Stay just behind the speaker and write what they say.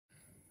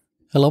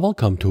Hello,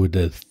 welcome to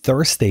the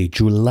Thursday,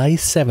 July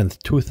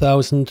 7th,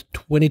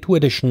 2022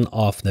 edition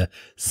of the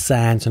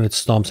SANS and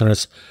Storm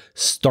Center's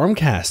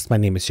Stormcast. My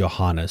name is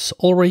Johannes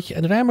Ulrich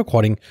and I am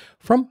recording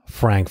from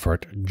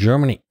Frankfurt,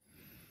 Germany.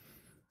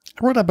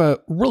 I wrote up a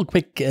real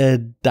quick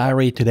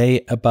diary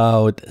today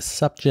about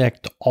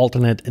subject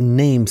alternate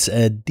names.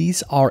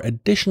 These are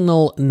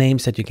additional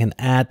names that you can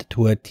add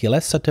to a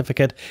TLS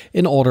certificate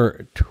in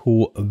order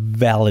to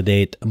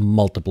validate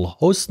multiple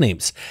host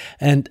names.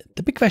 And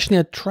the big question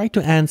I try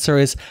to answer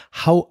is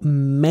how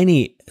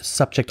many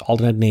subject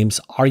alternate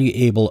names are you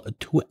able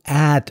to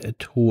add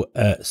to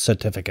a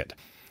certificate?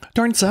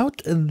 Turns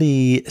out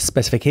the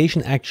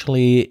specification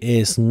actually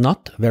is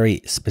not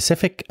very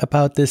specific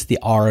about this. The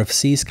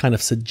RFCs kind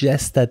of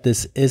suggest that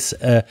this is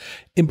a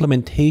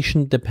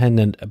implementation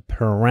dependent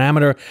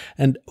parameter.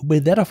 And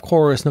with that, of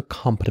course, no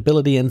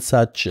compatibility and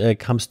such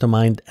comes to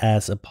mind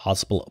as a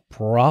possible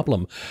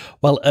problem.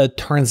 Well, it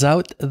turns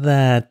out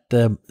that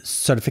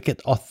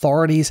certificate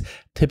authorities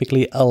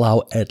typically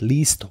allow at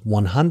least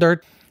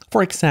 100.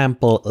 For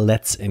example,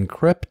 Let's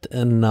Encrypt,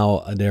 and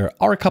now there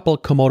are a couple.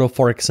 Komodo,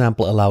 for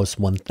example, allows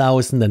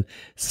 1000, and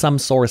some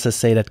sources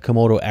say that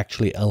Komodo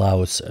actually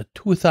allows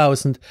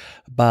 2000,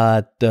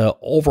 but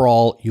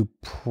overall you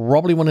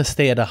probably want to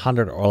stay at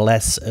 100 or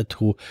less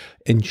to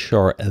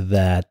ensure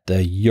that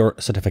your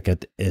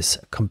certificate is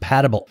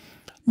compatible.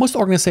 Most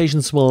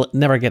organizations will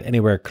never get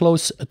anywhere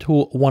close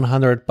to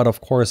 100, but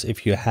of course,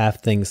 if you have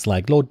things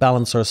like load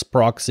balancers,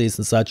 proxies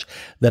and such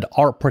that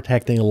are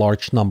protecting a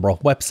large number of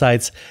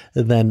websites,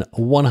 then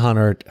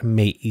 100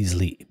 may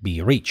easily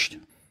be reached.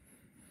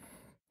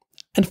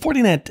 And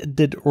Fortinet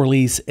did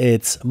release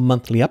its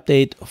monthly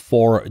update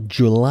for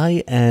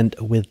July, and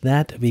with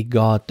that we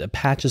got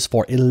patches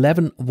for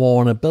 11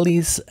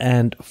 vulnerabilities,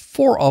 and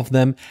 4 of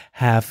them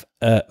have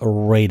a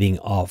rating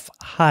of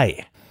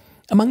high.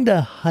 Among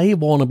the high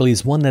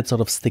vulnerabilities, one that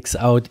sort of sticks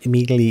out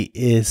immediately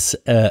is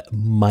a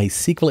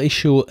MySQL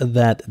issue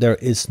that there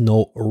is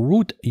no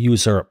root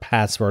user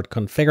password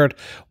configured,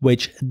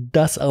 which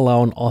does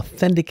allow an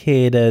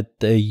authenticated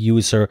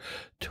user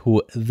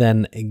to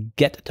then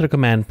get to the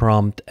command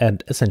prompt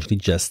and essentially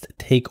just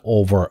take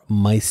over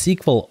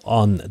MySQL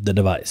on the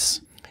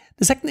device.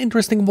 The second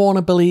interesting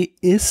vulnerability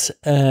is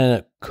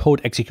a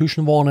code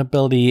execution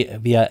vulnerability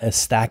via a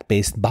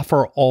stack-based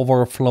buffer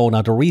overflow.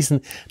 Now, the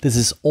reason this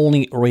is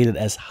only rated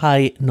as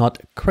high, not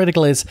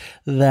critical, is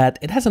that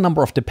it has a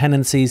number of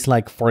dependencies.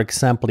 Like, for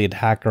example, the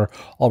attacker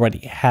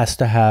already has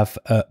to have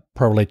a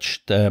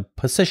privileged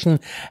position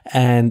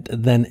and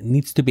then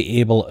needs to be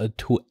able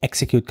to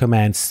execute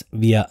commands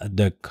via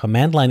the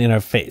command line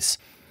interface.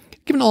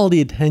 Given all the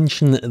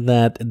attention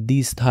that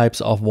these types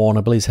of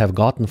vulnerabilities have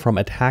gotten from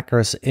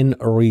attackers in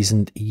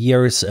recent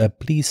years,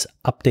 please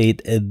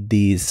update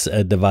these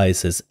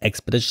devices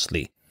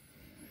expeditiously.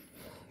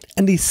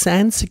 And the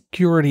SANS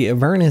Security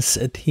Awareness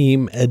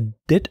team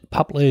did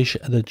publish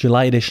the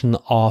July edition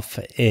of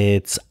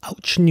its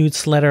Ouch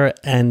newsletter,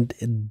 and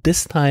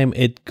this time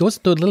it goes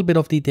into a little bit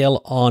of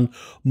detail on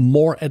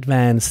more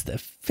advanced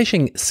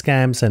phishing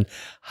scams and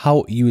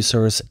how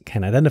users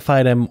can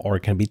identify them or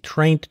can be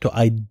trained to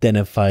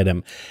identify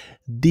them.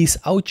 These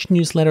Ouch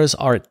newsletters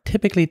are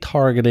typically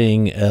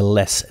targeting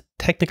less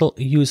technical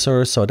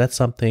users, so that's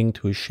something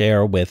to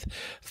share with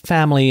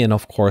family and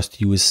of course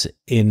to use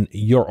in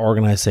your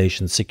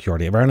organization's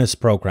security awareness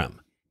program.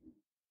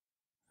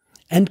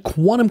 And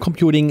quantum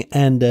computing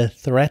and the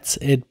threats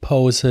it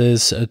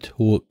poses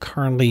to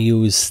currently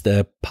use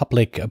the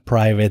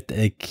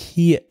public-private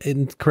key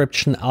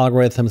encryption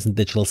algorithms and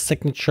digital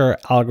signature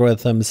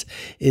algorithms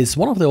is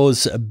one of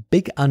those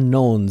big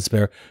unknowns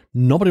where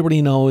nobody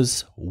really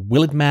knows,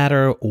 will it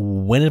matter,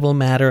 when it will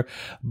matter,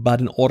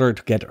 but in order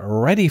to get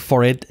ready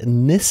for it,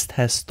 NIST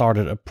has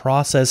started a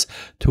process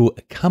to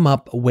come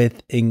up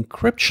with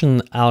encryption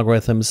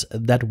algorithms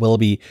that will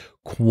be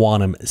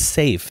quantum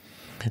safe.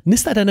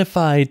 NIST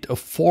identified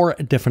 4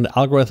 different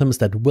algorithms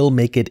that will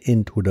make it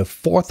into the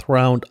 4th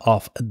round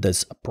of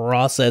this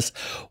process.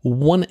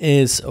 One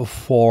is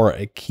for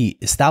key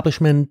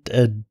establishment,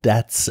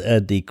 that's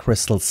the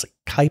Crystal's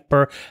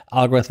Kuiper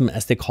algorithm,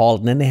 as they call it.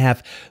 And then they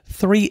have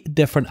 3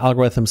 different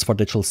algorithms for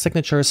digital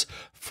signatures.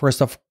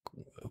 First,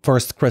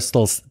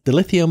 Crystal's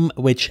Dilithium,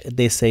 which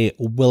they say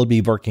will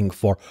be working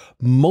for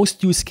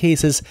most use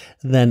cases.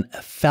 Then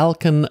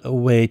Falcon,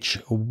 which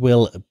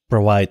will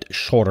provide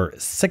shorter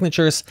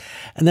signatures.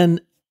 And then,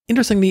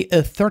 interestingly,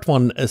 a third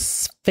one, a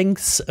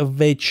Sphinx,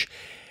 which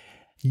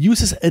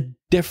uses a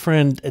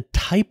different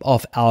type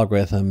of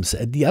algorithms.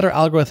 The other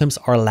algorithms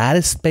are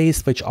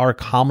lattice-based, which are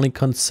commonly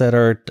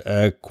considered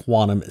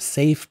quantum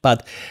safe,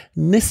 but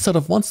NIST sort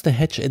of wants to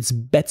hedge its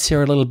bets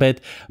here a little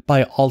bit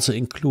by also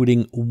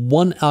including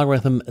one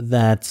algorithm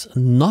that's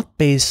not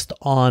based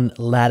on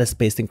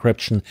lattice-based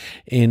encryption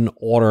in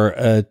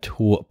order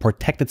to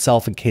protect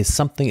itself in case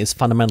something is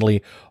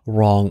fundamentally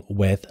wrong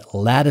with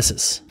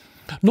lattices.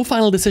 No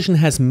final decision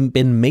has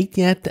been made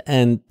yet,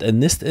 and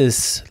NIST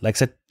is, like I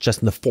said,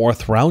 just in the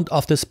 4th round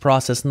of this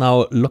process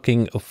now,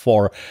 looking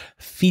for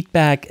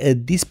feedback.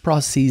 These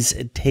processes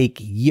take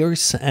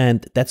years,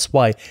 and that's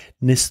why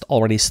NIST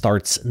already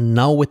starts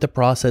now with the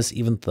process,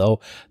 even though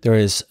there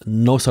is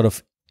no sort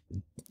of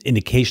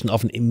indication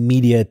of an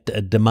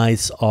immediate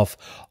demise of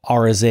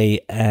RSA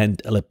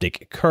and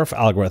elliptic curve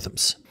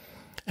algorithms.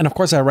 And of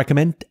course, I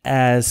recommend,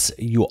 as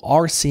you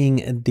are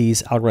seeing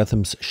these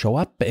algorithms show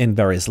up in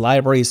various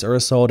libraries or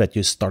so, that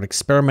you start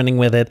experimenting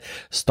with it,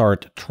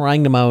 start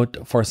trying them out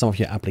for some of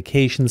your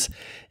applications.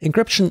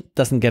 Encryption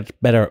doesn't get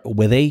better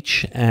with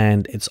age,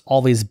 and it's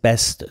always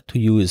best to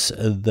use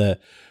the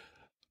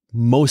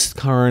most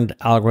current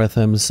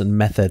algorithms and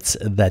methods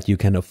that you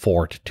can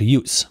afford to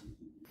use.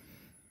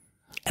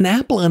 And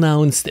Apple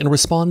announced, in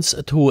response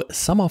to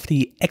some of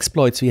the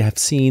exploits we have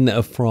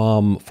seen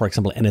from, for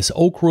example,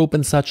 NSO Group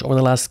and such over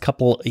the last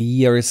couple of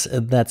years,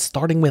 that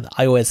starting with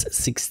iOS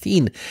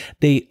 16,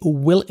 they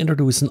will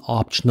introduce an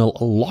optional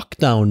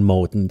lockdown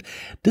mode. And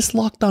this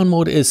lockdown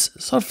mode is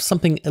sort of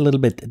something a little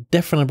bit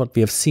different than what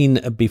we have seen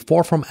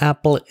before from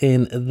Apple,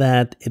 in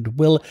that it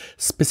will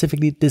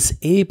specifically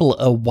disable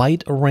a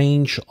wide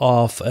range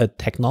of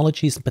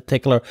technologies, in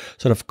particular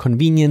sort of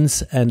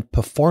convenience and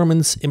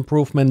performance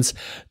improvements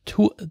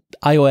to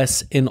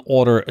iOS in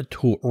order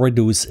to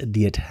reduce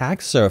the attack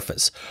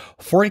surface.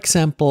 For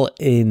example,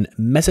 in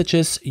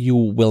messages, you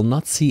will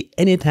not see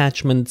any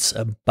attachments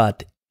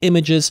but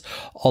images.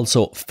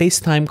 Also,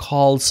 FaceTime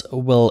calls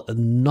will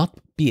not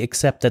be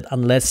accepted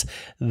unless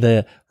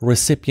the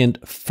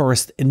recipient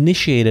first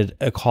initiated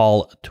a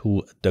call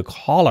to the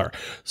caller.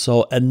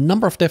 So a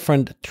number of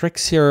different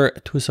tricks here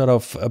to sort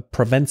of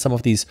prevent some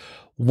of these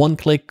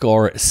one-click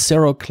or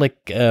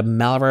zero-click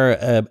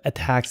malware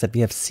attacks that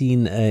we have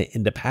seen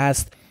in the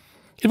past.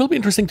 It will be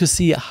interesting to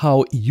see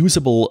how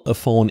usable a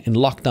phone in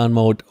lockdown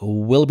mode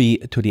will be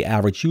to the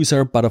average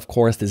user, but of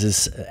course this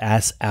is,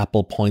 as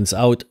Apple points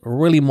out,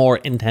 really more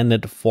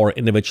intended for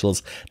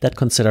individuals that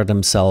consider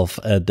themselves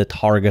the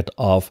target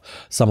of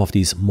some of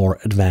these more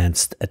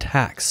advanced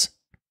attacks.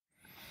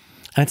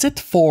 And that's it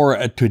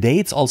for today.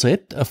 It's also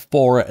it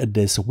for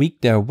this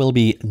week. There will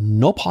be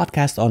no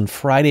podcast on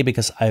Friday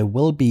because I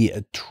will be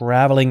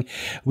traveling.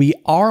 We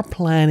are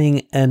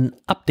planning an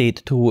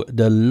update to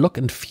the look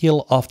and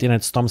feel of the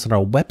Internet Storm Center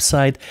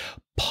website,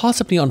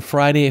 possibly on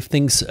Friday if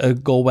things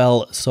go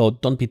well. So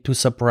don't be too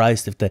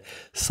surprised if the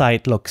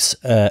site looks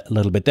a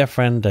little bit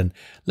different. And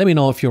let me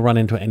know if you run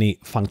into any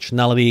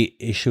functionality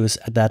issues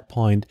at that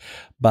point.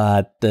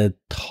 But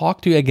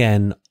talk to you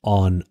again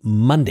on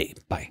Monday.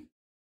 Bye.